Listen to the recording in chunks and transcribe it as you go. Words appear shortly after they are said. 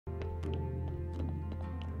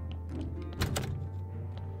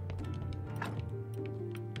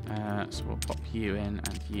So we'll pop you in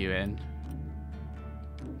and you in.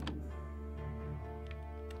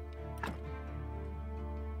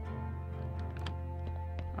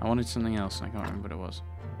 I wanted something else and I can't remember what it was.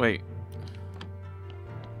 Wait.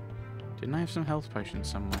 Didn't I have some health potions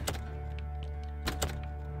somewhere?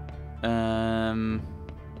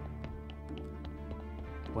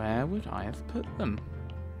 Where would I have put them?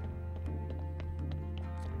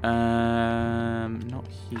 Not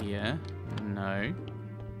here. No.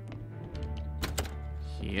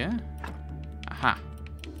 Here. Aha.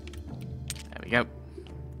 There we go.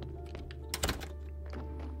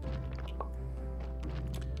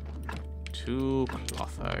 To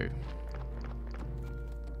Clotho.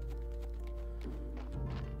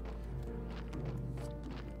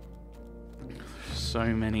 So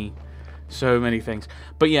many things.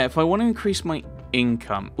 But yeah, if I want to increase my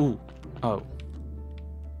income... Ooh. Oh.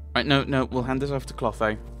 Right, no, we'll hand this off to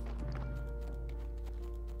Clotho.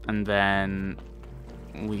 And then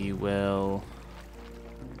we will...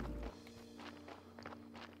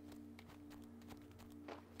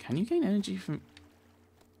 Can you gain energy from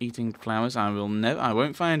eating flowers? I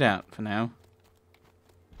won't find out for now.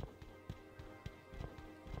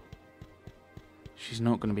 She's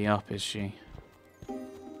not going to be up, is she?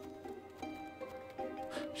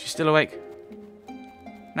 She's still awake.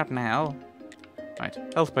 Not now. Right,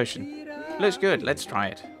 health potion. Looks good, let's try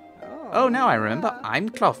it. Oh, now I remember. I'm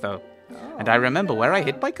Clotho. And I remember where I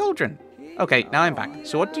hid my cauldron. Okay, now I'm back.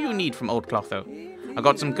 So what do you need from old Clotho? I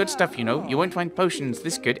got some good stuff, you know. You won't find potions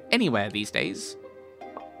this good anywhere these days.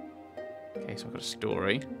 Okay, so I've got a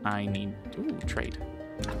story. I need... Ooh, trade.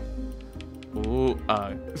 Ooh,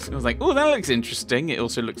 I was like, oh, that looks interesting. It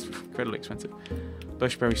also looks incredibly expensive.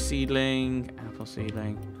 Bushberry seedling, apple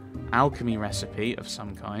seedling, alchemy recipe of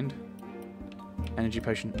some kind, energy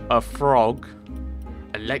potion, a frog,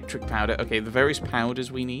 electric powder. Okay, the various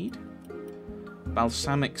powders we need.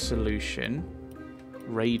 Balsamic solution,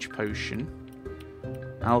 rage potion,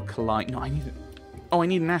 alkaline. No, I need it. Oh, I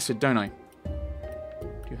need an acid, don't I?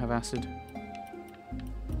 Do you have acid?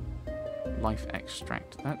 Life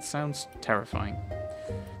extract. That sounds terrifying.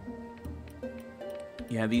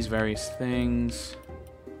 Yeah, these various things.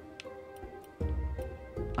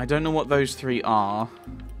 I don't know what those three are.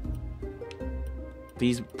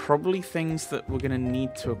 These are probably things that we're going to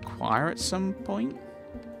need to acquire at some point.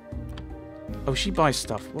 Oh, she buys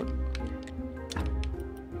stuff. What?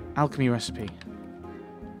 Alchemy recipe.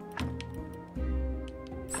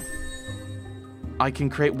 I can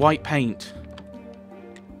create white paint.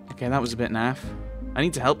 Okay, that was a bit naff. I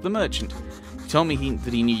need to help the merchant. He told me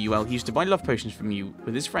that he knew you well. He used to buy love potions from you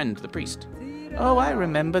with his friend, the priest. Oh, I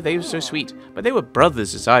remember. They were so sweet. But they were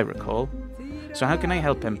brothers, as I recall. So how can I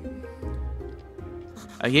help him?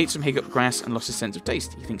 He ate some hiccup grass and lost his sense of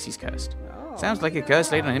taste. He thinks he's cursed. Sounds like a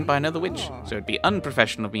curse laid on him by another witch, so it'd be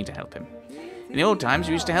unprofessional of me to help him. In the old times,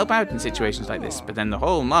 we used to help out in situations like this, but then the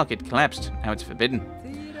whole market collapsed. Now it's forbidden.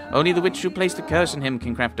 Only the witch who placed the curse on him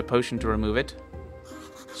can craft a potion to remove it.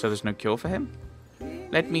 So there's no cure for him?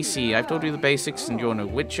 Let me see. I've told you the basics, and you're no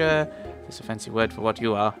witcher. There's a fancy word for what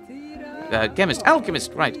you are. Chemist.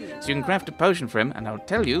 Alchemist, right. So you can craft a potion for him, and I'll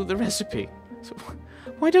tell you the recipe. So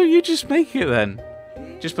why don't you just make it then?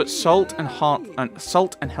 Just put salt and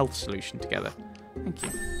health solution together. Thank you.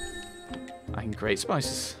 I can create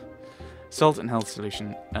spices. Salt and health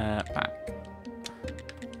solution pack.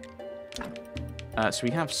 So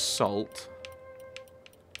we have salt.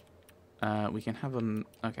 We can have them.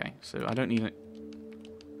 Okay, so I don't need it.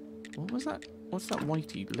 What was that? What's that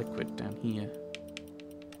whitey liquid down here?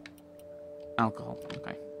 Alcohol.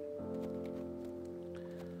 Okay.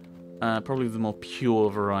 Probably the more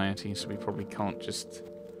pure variety, so we probably can't just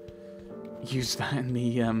use that in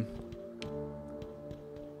the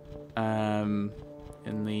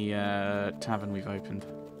tavern we've opened.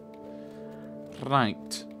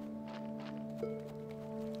 Right.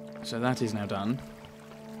 So that is now done.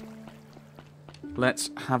 Let's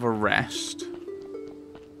have a rest.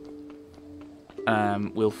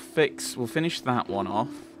 We'll finish that one off.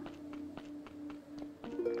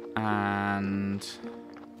 And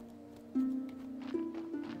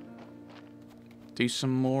do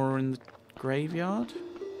some more in the graveyard.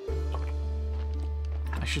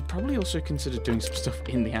 I should probably also consider doing some stuff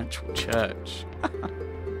in the actual church.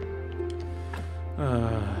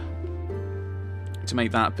 To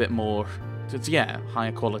make that a bit more, yeah,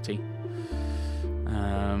 higher quality.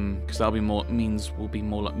 Because that'll be more, means we'll be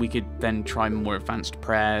more, we could then try more advanced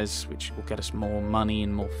prayers, which will get us more money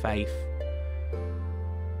and more faith.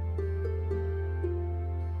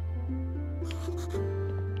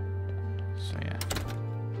 So yeah.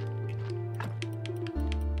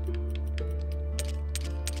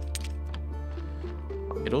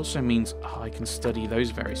 it also means I can study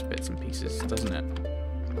those various bits and pieces, doesn't it?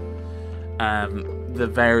 The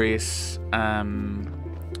various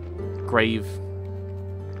grave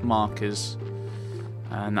markers,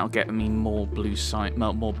 and that'll get me more blue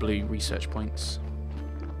research points.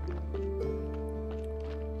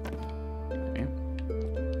 Okay.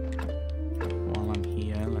 While I'm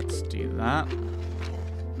here, let's do that.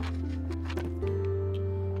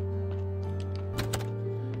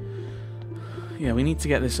 Yeah, we need to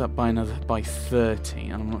get this up by 30,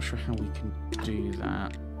 and I'm not sure how we can do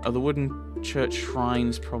that. Oh, the wooden church shrine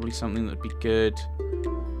is probably something that'd be good.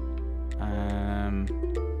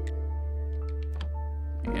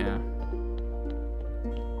 Yeah.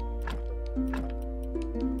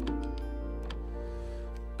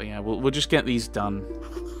 But yeah, we'll just get these done.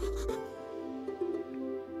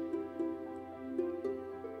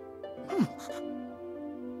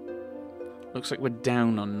 Looks like we're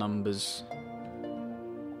down on numbers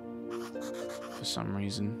for some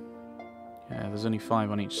reason. Yeah, there's only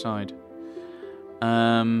 5 on each side.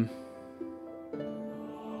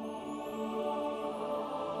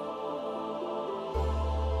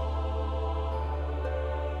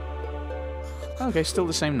 Okay, still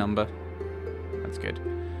the same number. That's good.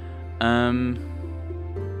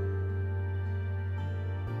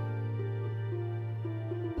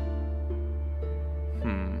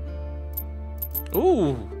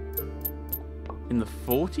 Ooh! In the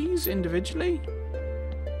 40s individually?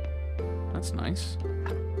 That's nice.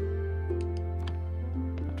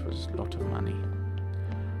 That was a lot of money.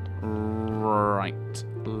 Right.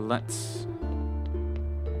 Let's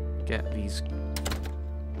get these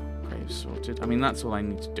graves sorted. I mean, that's all I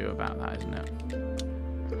need to do about that, isn't it?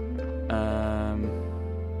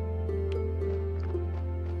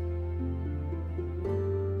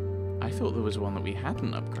 I thought there was one that we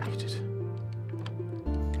hadn't upgraded.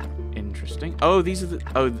 Interesting. Oh, these are the...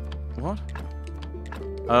 Oh, what?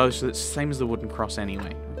 Oh, so it's the same as the wooden cross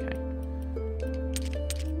anyway. Okay.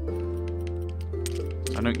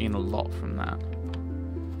 I don't gain a lot from that.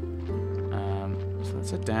 So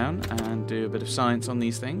let's head down and do a bit of science on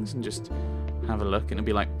these things and just have a look, and it'll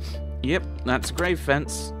be like, yep, that's a grave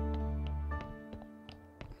fence.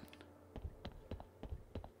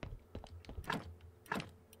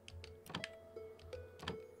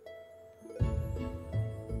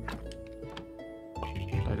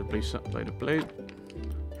 Load of blue, load of blue.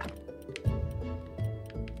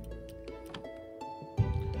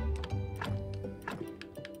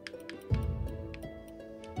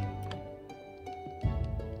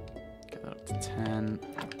 Get that up to 10.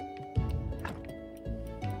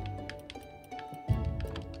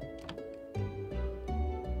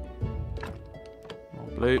 More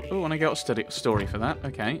blue. Oh, and I got a story for that.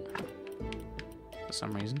 Okay. For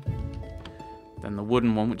some reason. Then the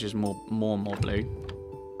wooden one, which is more blue.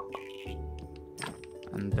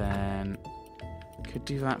 And then could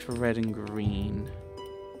do that for red and green.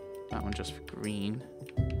 That one just for green.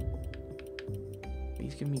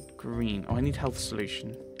 Please give me green. Oh, I need health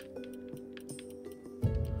solution.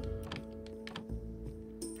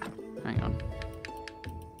 Hang on.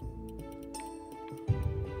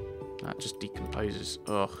 That just decomposes.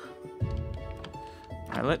 Ugh.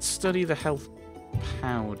 Alright, let's study the health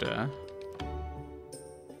powder.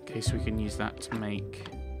 In case we can use that to make...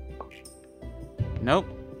 Nope.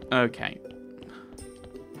 Okay.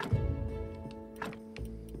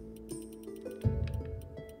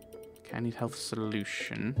 Okay, I need health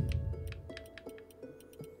solution.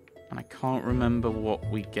 And I can't remember what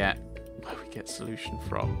we get, where we get solution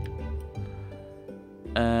from.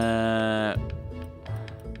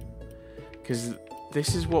 Because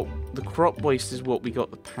this is what, the crop waste is what we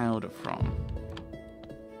got the powder from.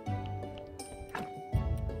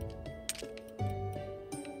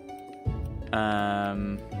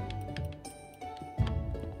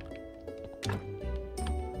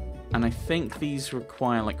 And I think these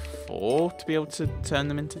require like 4 to be able to turn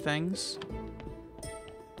them into things.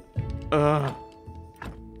 Ugh.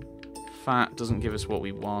 Fat doesn't give us what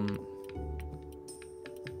we want.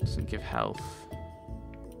 Doesn't give health.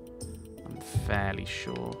 I'm fairly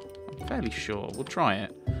sure. We'll try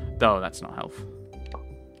it. Oh, that's not health.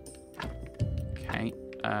 Okay.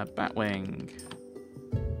 Batwing.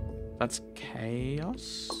 That's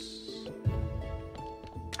chaos.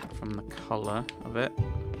 From the colour of it.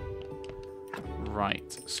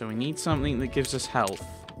 Right. So we need something that gives us health,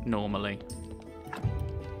 normally.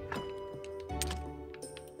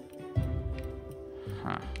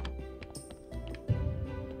 Huh.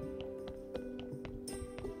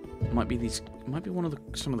 Might be these. Might be one of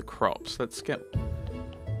some of the crops. Let's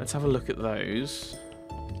have a look at those.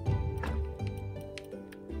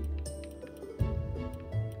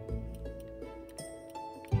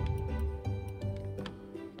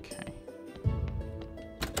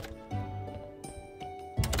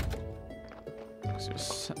 So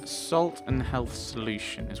salt and health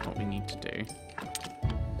solution is what we need to do.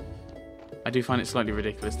 I do find it slightly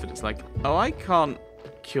ridiculous that it's like, oh, I can't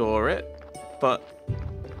cure it, but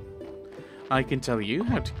I can tell you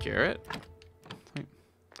how to cure it. Like,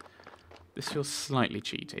 this feels slightly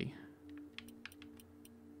cheaty.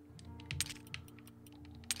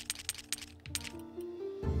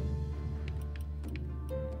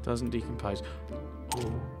 Doesn't decompose.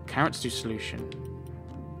 Oh, carrots do solution.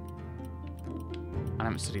 I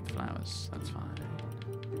haven't studied the flowers. That's fine.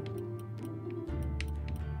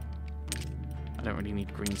 I don't really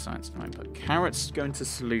need green science tonight, but carrots go into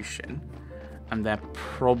solution, and they're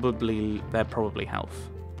probably health.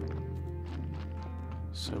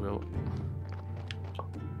 So we'll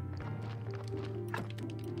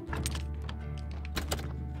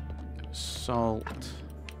salt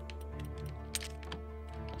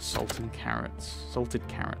and carrots. Salted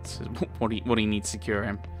carrots is what he needs to cure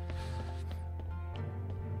him.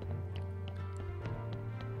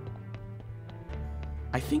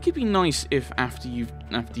 I think it'd be nice if after you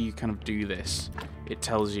kind of do this, it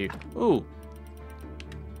tells you, oh,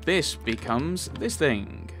 this becomes this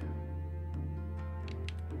thing.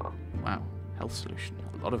 Wow, health solution,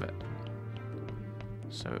 a lot of it.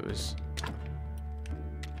 So it was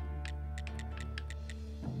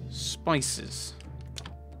spices.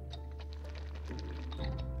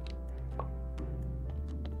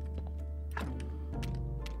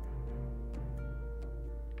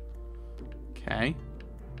 Okay.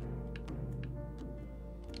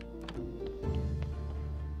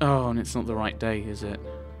 Oh, and it's not the right day, is it?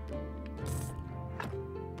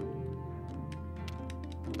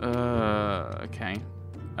 Okay.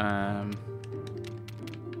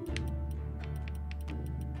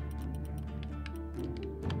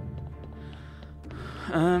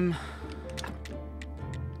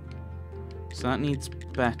 So that needs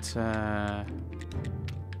better.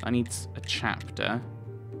 That needs a chapter.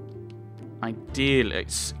 Ideally,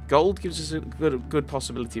 gold gives us a good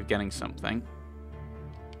possibility of getting something.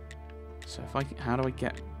 So if how do I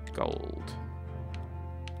get gold?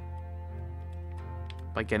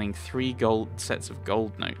 By getting 3 sets of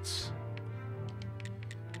gold notes.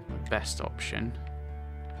 My best option.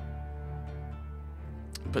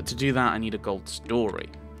 But to do that, I need a gold story.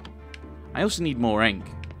 I also need more ink.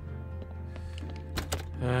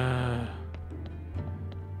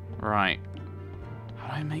 Right. How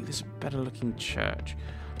do I make this a better looking church?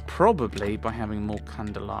 Probably by having more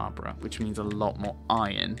candelabra, which means a lot more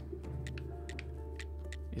iron.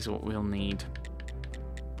 Is what we'll need.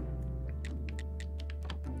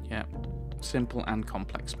 Yeah, simple and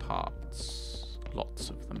complex parts. Lots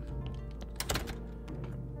of them.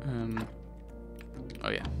 Oh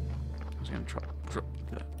yeah, I was going to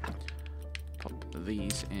pop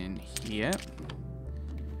these in here.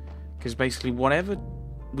 Because basically whatever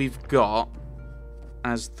we've got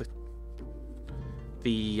as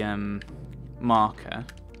the marker,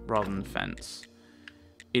 rather than fence,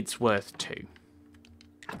 it's worth 2.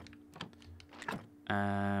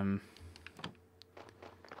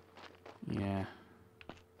 Yeah.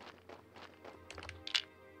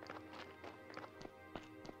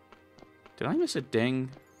 Did I miss a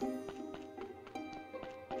ding?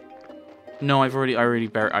 No, I already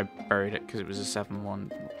buried it because it was a 7-1.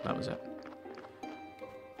 That was it.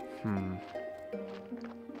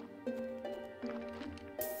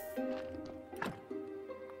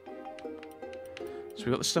 So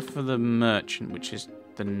we got the stuff for the merchant, which is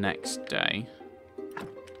the next day.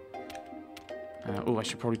 Oh, I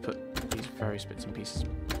should probably put these various bits and pieces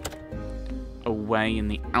away in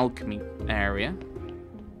the alchemy area.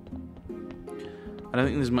 I don't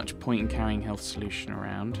think there's much point in carrying health solution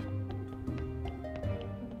around.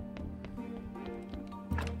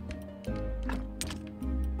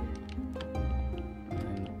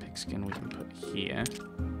 And the pigskin we can put here.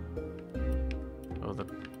 Or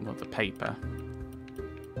the paper.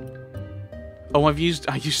 Oh, I've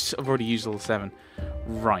already used all 7.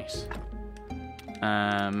 Right.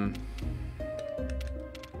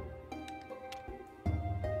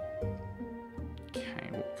 Okay,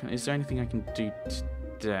 is there anything I can do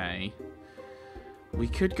today? We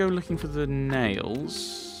could go looking for the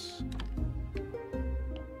nails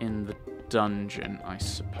in the dungeon, I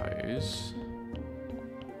suppose.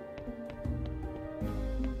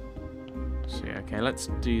 So yeah, okay, let's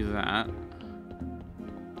do that.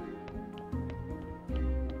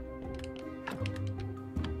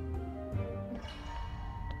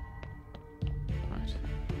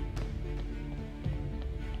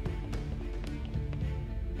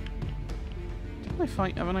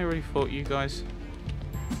 Haven't I already fought you guys?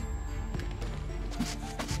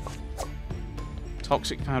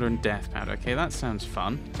 Toxic powder and death powder. Okay, that sounds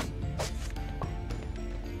fun.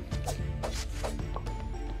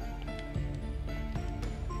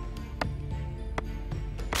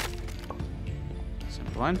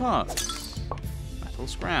 Simple iron parts. Metal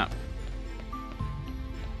scrap.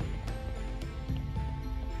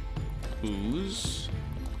 Ooze.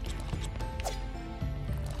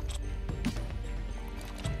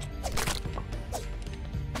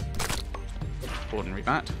 Ordinary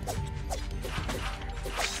bat.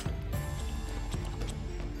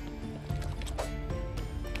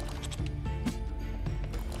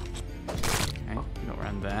 Okay, got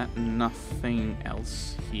around there. Nothing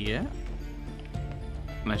else here.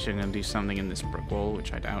 Unless you're going to do something in this brick wall,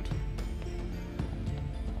 which I doubt.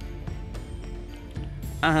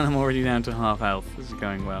 And I'm already down to half health. This is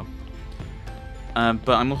going well. But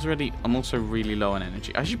I'm also really low on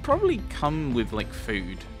energy. I should probably come with like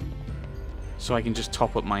food, so I can just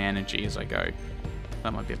top up my energy as I go.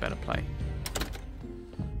 That might be a better play.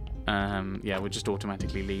 Yeah, we're just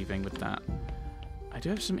automatically leaving with that. I do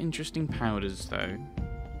have some interesting powders though,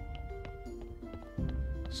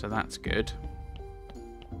 so that's good.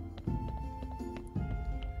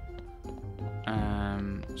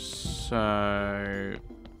 So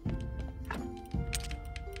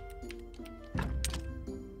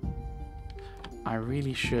I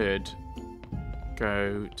really should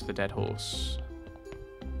go to the dead horse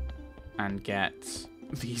and get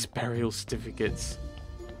these burial certificates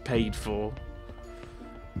paid for.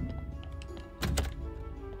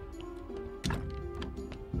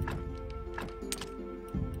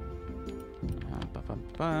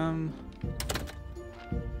 Bum.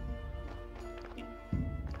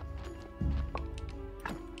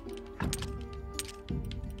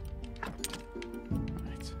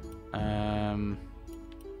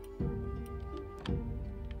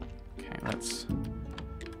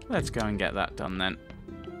 Let's go and get that done then.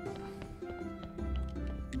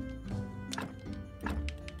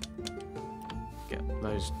 Get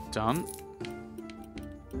those done.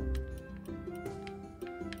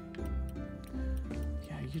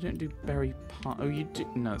 Yeah, you don't do berry pie. Oh, you do.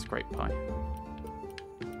 No, it's grape pie.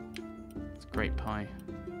 It's grape pie.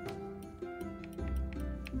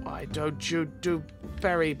 Why don't you do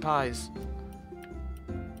berry pies?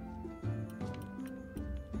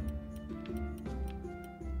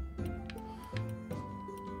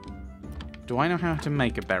 Do I know how to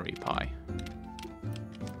make a berry pie?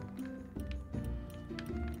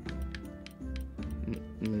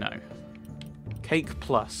 No. Cake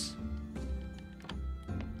plus.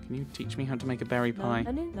 Can you teach me how to make a berry pie?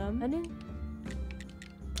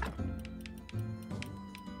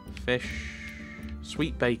 Fish.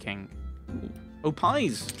 Sweet baking. Ooh. Oh,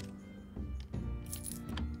 pies!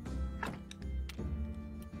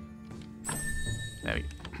 There we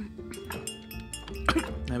go.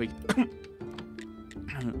 There we go.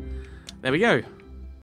 There we go.